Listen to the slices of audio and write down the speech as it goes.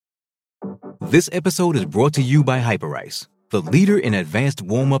This episode is brought to you by Hyperice, the leader in advanced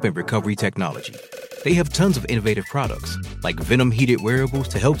warm-up and recovery technology. They have tons of innovative products, like Venom-heated wearables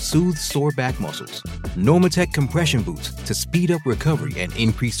to help soothe sore back muscles, Normatec compression boots to speed up recovery and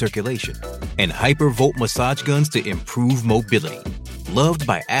increase circulation, and Hypervolt massage guns to improve mobility. Loved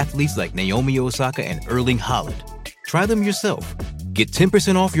by athletes like Naomi Osaka and Erling Haaland. Try them yourself. Get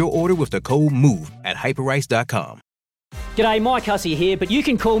 10% off your order with the code MOVE at hyperice.com. G'day, Mike Hussey here, but you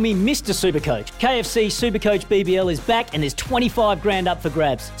can call me Mr. Supercoach. KFC Supercoach BBL is back and there's 25 grand up for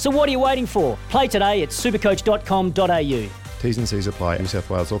grabs. So what are you waiting for? Play today at supercoach.com.au. T's and C's apply. New South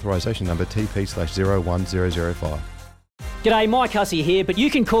Wales authorisation number TP/01005. G'day, Mike Hussey here, but you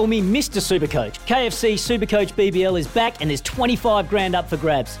can call me Mr. Supercoach. KFC Supercoach BBL is back and there's 25 grand up for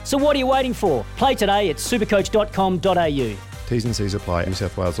grabs. So what are you waiting for? Play today at supercoach.com.au. T's and C's apply. New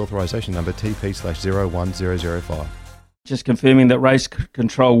South Wales authorisation number TP/01005. Just confirming that race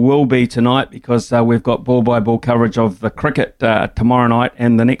control will be tonight because we've got ball-by-ball coverage of the cricket tomorrow night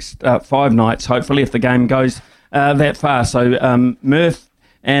and the next 5 nights, hopefully, if the game goes that far. So Murph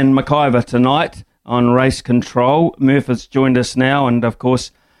and McIver tonight on race control. Murph has joined us now, and, of course,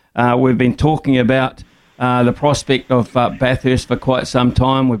 we've been talking about the prospect of Bathurst for quite some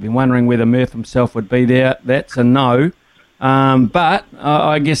time. We've been wondering whether Murph himself would be there. That's a no. But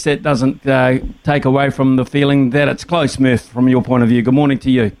I guess that doesn't take away from the feeling that it's close, Murph, from your point of view. Good morning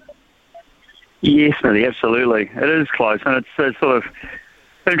to you. Yes, Matty, absolutely. It is close, and it's sort of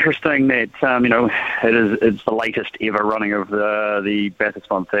interesting that, it's the latest ever running of the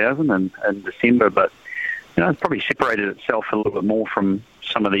Bathurst 1000 in December, but, it's probably separated itself a little bit more from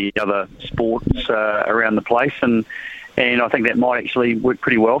some of the other sports around the place, and I think that might actually work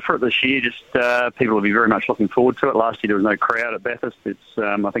pretty well for it this year. Just people will be very much looking forward to it. Last year there was no crowd at Bathurst. I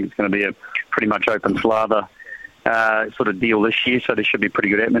think it's going to be a pretty much open slather sort of deal this year, so there should be a pretty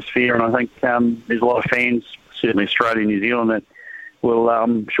good atmosphere. And I think there's a lot of fans, certainly Australia and New Zealand, that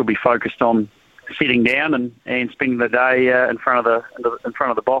will should be focused on sitting down and spending the day in front of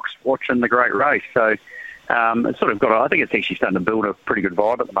the box watching the great race. So it's sort of I think it's actually starting to build a pretty good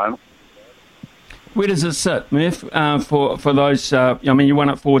vibe at the moment. Where does it sit, Murph, for those, you won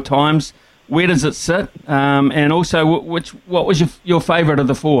it 4 times. Where does it sit? And also, what was your favourite of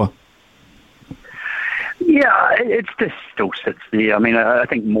the 4? Yeah, it just still sits there. I mean, I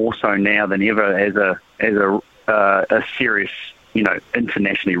think more so now than ever as a serious,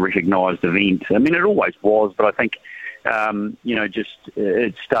 internationally recognised event. I mean, it always was, but I think,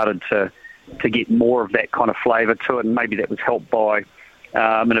 it started to get more of that kind of flavour to it, and maybe that was helped by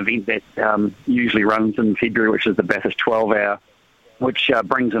an event that usually runs in February, which is the Bathurst 12 Hour, which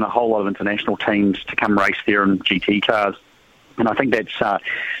brings in a whole lot of international teams to come race there in GT cars. And I think that's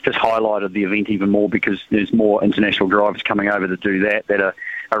just highlighted the event even more because there's more international drivers coming over to do that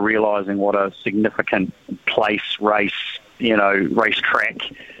are realising what a significant race track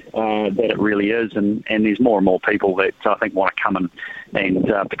that it really is. And there's more and more people that I think want to come and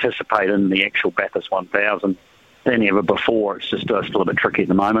participate in the actual Bathurst 1000. Than ever before. It's just still a bit tricky at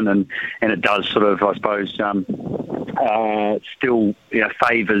the moment, and it does sort of, I suppose, still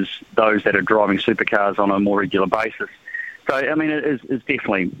favours those that are driving supercars on a more regular basis. So, I mean, it's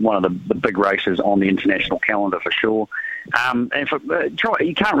definitely one of the big races on the international calendar for sure. And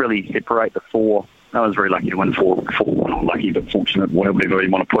you can't really separate the 4. I was very lucky to win 4 not lucky but fortunate, whatever you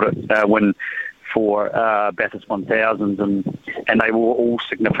want to put it, win 4 Bathurst 1000s, and they were all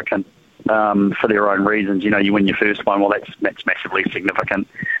significant. For their own reasons. You win your first one, well, that's massively significant.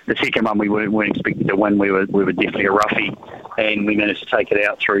 The second one we weren't expecting to win. We were definitely a roughie, and we managed to take it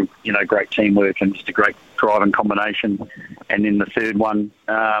out through great teamwork and just a great driving combination. And then the third one,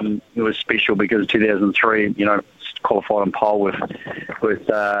 it was special because 2003, qualified on pole with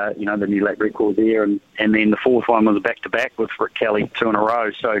the new lap record there, and then the fourth one was back to back with Rick Kelly 2 in a row.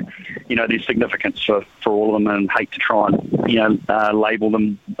 So there's significance for all of them, and hate to try and label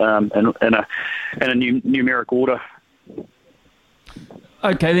them in a numeric order.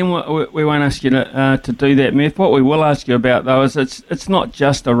 Okay, then we won't ask you to do that, Murph. What we will ask you about, though, is it's not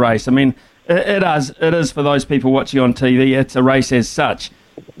just a race. I mean, it is for those people watching on TV. It's a race as such,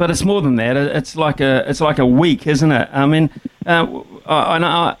 but it's more than that. It's like a week, isn't it? I mean,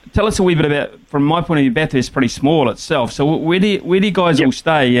 tell us a wee bit about. From my point of view, Bathurst is pretty small itself. So where do you guys all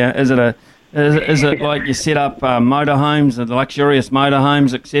stay? Is it like you set up motorhomes, and luxurious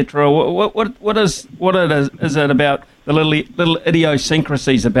motorhomes, etc.? What is it about the little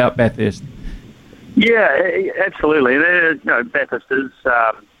idiosyncrasies about Bathurst? Yeah, absolutely. Bathurst is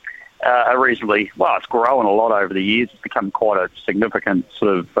a reasonably it's grown a lot over the years. It's become quite a significant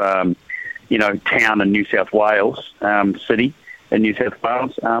sort of town in New South Wales city. in New South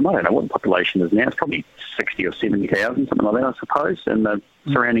Wales. I don't know what the population is now. It's probably 60 or 70,000, something like that, I suppose, in the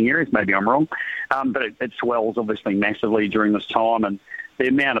surrounding areas. Maybe I'm wrong. But it swells, obviously, massively during this time, and the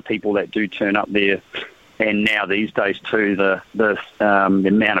amount of people that do turn up there, and now these days too, the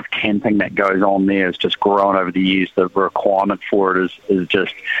amount of camping that goes on there has just grown over the years. The requirement for it is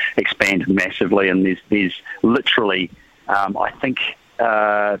just expanded massively, and there's literally, I think,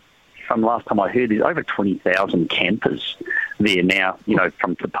 from last time I heard, there's over 20,000 campers there now,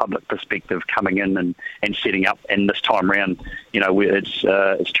 from the public perspective, coming in and setting up. And this time round,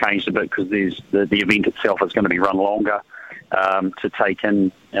 it's changed a bit because there's the event itself is going to be run longer to take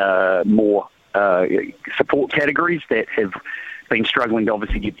in more support categories that have been struggling to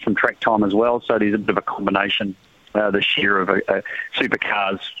obviously get some track time as well. So there's a bit of a combination this year of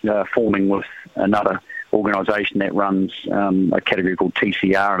supercars forming with another organisation that runs a category called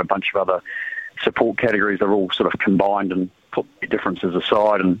TCR and a bunch of other support categories. They're all sort of combined and put their differences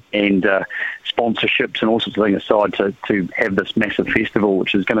aside and sponsorships and all sorts of things aside to have this massive festival,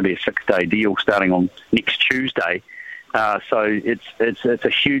 which is going to be a 6-day deal starting on next Tuesday. So it's a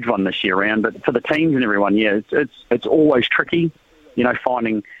huge one this year round. But for the teams and everyone, it's always tricky,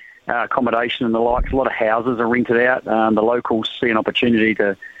 finding accommodation and the likes. A lot of houses are rented out. The locals see an opportunity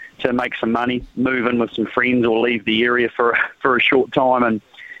to make some money, move in with some friends or leave the area for a short time and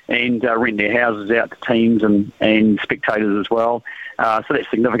rent their houses out to teams and spectators as well. So that's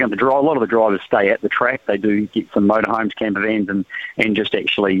significant. A lot of the drivers stay at the track. They do get some motorhomes, camper vans, and just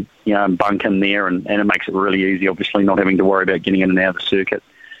actually bunk in there, and it makes it really easy, obviously, not having to worry about getting in and out of the circuit.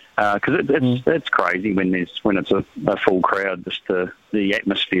 Because it's crazy when it's a full crowd. Just the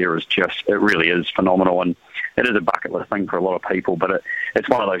atmosphere it really is phenomenal, and it is a bucket list thing for a lot of people. But it's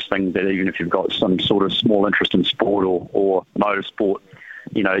one of those things that even if you've got some sort of small interest in sport or motorsport,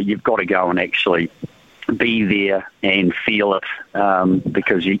 you've got to go and actually be there and feel it,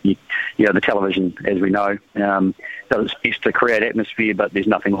 because the television, as we know, does its best to create atmosphere, but there's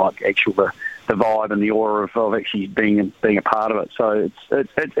nothing like the vibe and the aura of actually being a part of it. So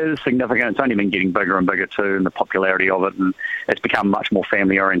it is significant. It's only been getting bigger and bigger too, and the popularity of it, and it's become much more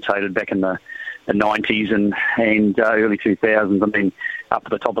family orientated. Back in the 90s and early 2000s, I mean, up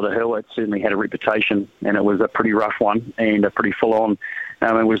at the top of the hill, it certainly had a reputation, and it was a pretty rough one and a pretty full-on.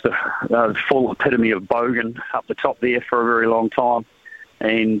 It was the full epitome of bogan up the top there for a very long time,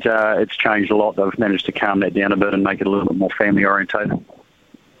 and it's changed a lot. They've managed to calm that down a bit and make it a little bit more family orientated.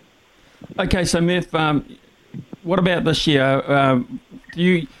 Okay, so Murph, what about this year?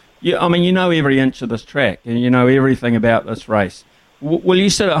 You know every inch of this track, and you know everything about this race. Will you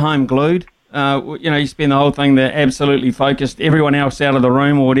sit at home glued? You spend the whole thing there absolutely focused, everyone else out of the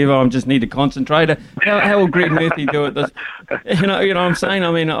room or whatever, I just need to concentrate. How will Greg Murphy do it? You know what I'm saying?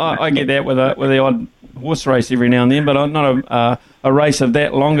 I mean, I get that with the odd horse race every now and then, but not a race of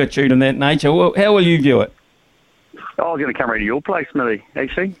that longitude and that nature. Well, how will you view it? I was going to come around to your place, Millie,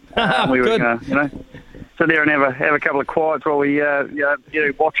 actually. We were going to, sit there and have a couple of quiets while we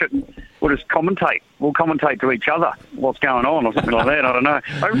watch it, and we'll just commentate. We'll commentate to each other what's going on or something like that. I don't know.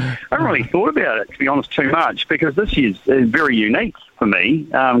 I haven't really thought about it, to be honest, too much, because this year is very unique for me,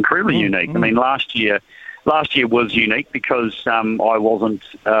 incredibly unique. I mean, last year was unique because I wasn't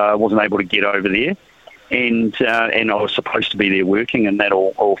able to get over there, and I was supposed to be there working, and that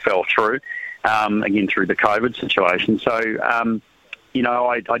all fell through. Again, through the COVID situation. So,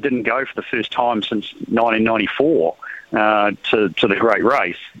 I didn't go for the first time since 1994 to the Great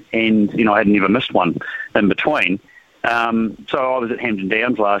Race, and, I had never missed one in between. So I was at Hampton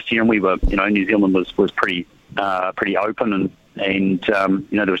Downs last year, and we were, New Zealand was pretty open, and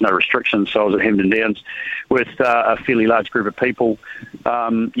there was no restrictions. So I was at Hampton Downs with a fairly large group of people,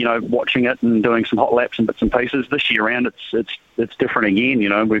 watching it and doing some hot laps and bits and pieces. This year round, it's different again.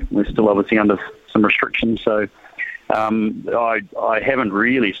 We're still obviously under some restrictions, so I haven't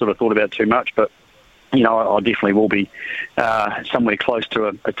really sort of thought about it too much, but I definitely will be somewhere close to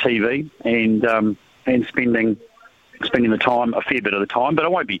a TV and spending the time, a fair bit of the time. But I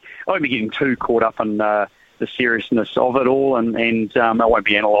won't be getting too caught up in the seriousness of it all, and I won't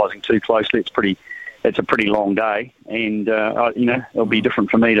be analysing too closely. It's a pretty long day, and it'll be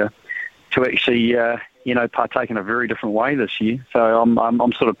different for me to actually partake in a very different way this year. So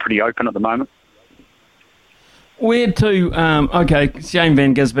I'm sort of pretty open at the moment. Where to? Shane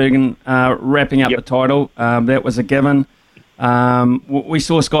Van Gisbergen wrapping up the title. That was a given. We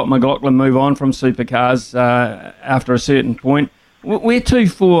saw Scott McLaughlin move on from supercars after a certain point. Where to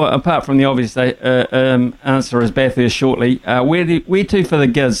for, apart from the obvious answer is Bathurst shortly, where to for the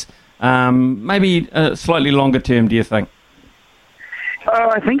Giz? Maybe slightly longer term, do you think?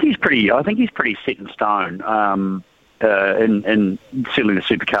 I think he's pretty set in stone. in certainly the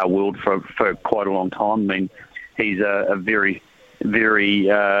supercar world for quite a long time. I mean, he's a very, very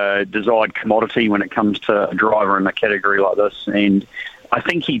desired commodity when it comes to a driver in a category like this. And I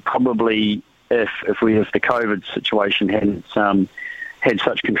think he probably, if the COVID situation hadn't had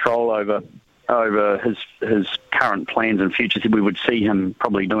such control over his current plans and futures, we would see him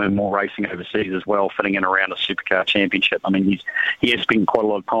probably doing more racing overseas as well, fitting in around a supercar championship. I mean, he has spent quite a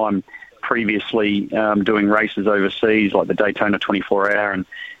lot of time previously doing races overseas, like the Daytona 24-hour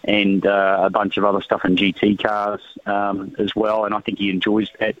and a bunch of other stuff in GT cars as well, and I think he enjoys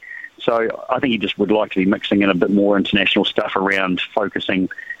that. So I think he just would like to be mixing in a bit more international stuff around focusing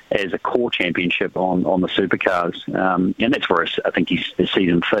as a core championship on the supercars. And that's where I think he's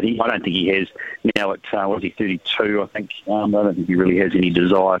season fit. I don't think he has now at, 32, I think. I don't think he really has any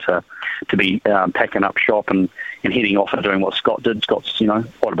desire to be packing up shop and heading off and doing what Scott did. Scott's,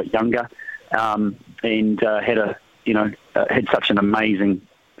 quite a bit younger and had such an amazing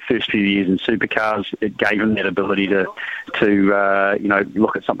first few years in supercars. It gave him that ability to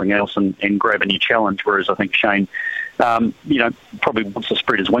look at something else and grab a new challenge, whereas I think Shane probably wants to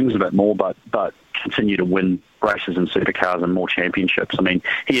spread his wings a bit more, but continue to win races in supercars and more championships. I mean,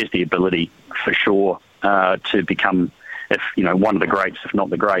 he has the ability for sure to become, one of the greats, if not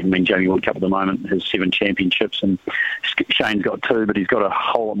the great. I mean, Jamie Woodcup at the moment has 7 championships, and Shane's got 2, but he's got a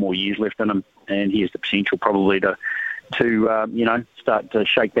whole lot more years left in him, and he has the potential probably to start to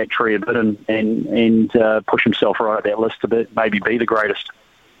shake that tree a bit and push himself right at that list a bit, maybe be the greatest.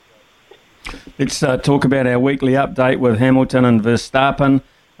 Let's talk about our weekly update with Hamilton and Verstappen.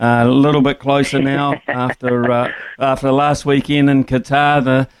 A little bit closer now after last weekend in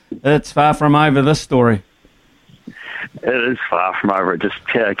Qatar. It's far from over, this story. It is far from over. It just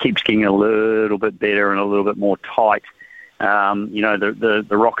keeps getting a little bit better and a little bit more tight. The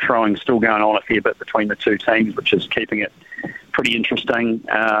rock throwing still going on a fair bit between the two teams, which is keeping it pretty interesting.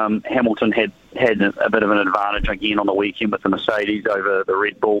 Hamilton had a bit of an advantage again on the weekend with the Mercedes over the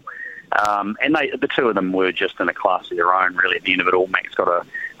Red Bull. And the two of them were just in a class of their own, really, at the end of it all. Max got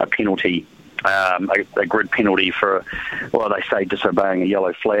a penalty, a grid penalty for, they say disobeying a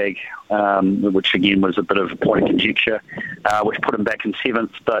yellow flag, which again was a bit of a point of conjecture, which put him back in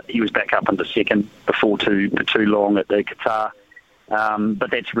 7th, but he was back up into 2nd before too long at the Qatar.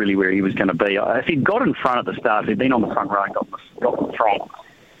 But that's really where he was going to be. If he'd got in front at the start, if he'd been on the front row and got in the front,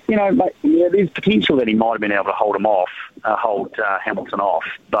 there's potential that he might have been able to hold Hamilton off,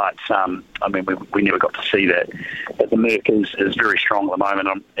 but we never got to see that. But the Merc is very strong at the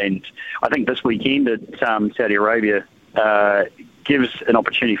moment, and I think this weekend at Saudi Arabia gives an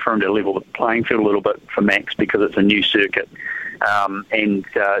opportunity for him to level the playing field a little bit for Max, because it's a new circuit, and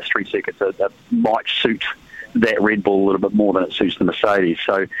street circuits that might suit that Red Bull a little bit more than it suits the Mercedes.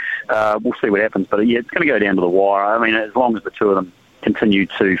 So we'll see what happens. But yeah, it's going to go down to the wire. I mean, as long as the two of them continue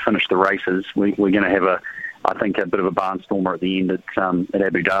to finish the races, we're going to have a bit of a barnstormer at the end at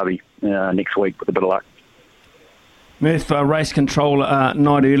Abu Dhabi next week with a bit of luck. Murph, race control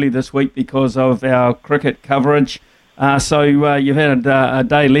night early this week because of our cricket coverage. So you've had a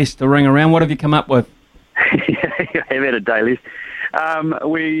day less to ring around. What have you come up with? I've had a day less. I'm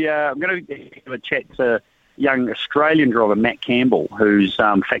going to have a chat to young Australian driver Matt Campbell, who's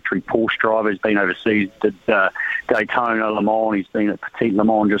factory Porsche driver. He's been overseas, did Daytona, Le Mans. He's been at Petit Le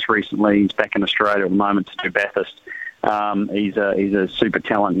Mans just recently. He's back in Australia at the moment to do Bathurst. He's a super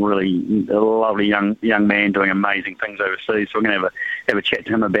talent, really a lovely young man doing amazing things overseas. So we're going to have a chat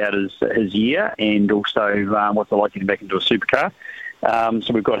to him about his year and also what's it like getting back into a supercar.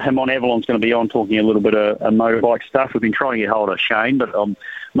 So we've got him on. Avalon's going to be on talking a little bit of motorbike stuff. We've been trying to get hold of Shane, but I'm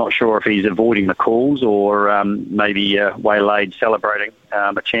not sure if he's avoiding the calls or maybe waylaid celebrating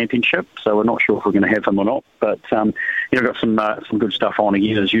a championship. So we're not sure if we're going to have him or not. But we've got some good stuff on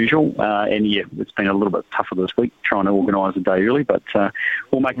again as usual. And yeah, it's been a little bit tougher this week trying to organise a day early, but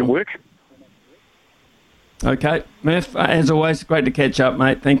we'll make it work. Okay, Murph, as always, great to catch up,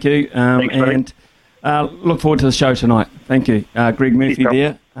 mate. Thank you. Thanks, and look forward to the show tonight. Thank you. Greg Murphy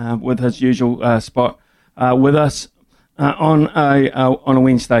there with his usual spot with us on a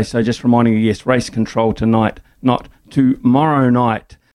Wednesday. So just reminding you, yes, race control tonight, not tomorrow night.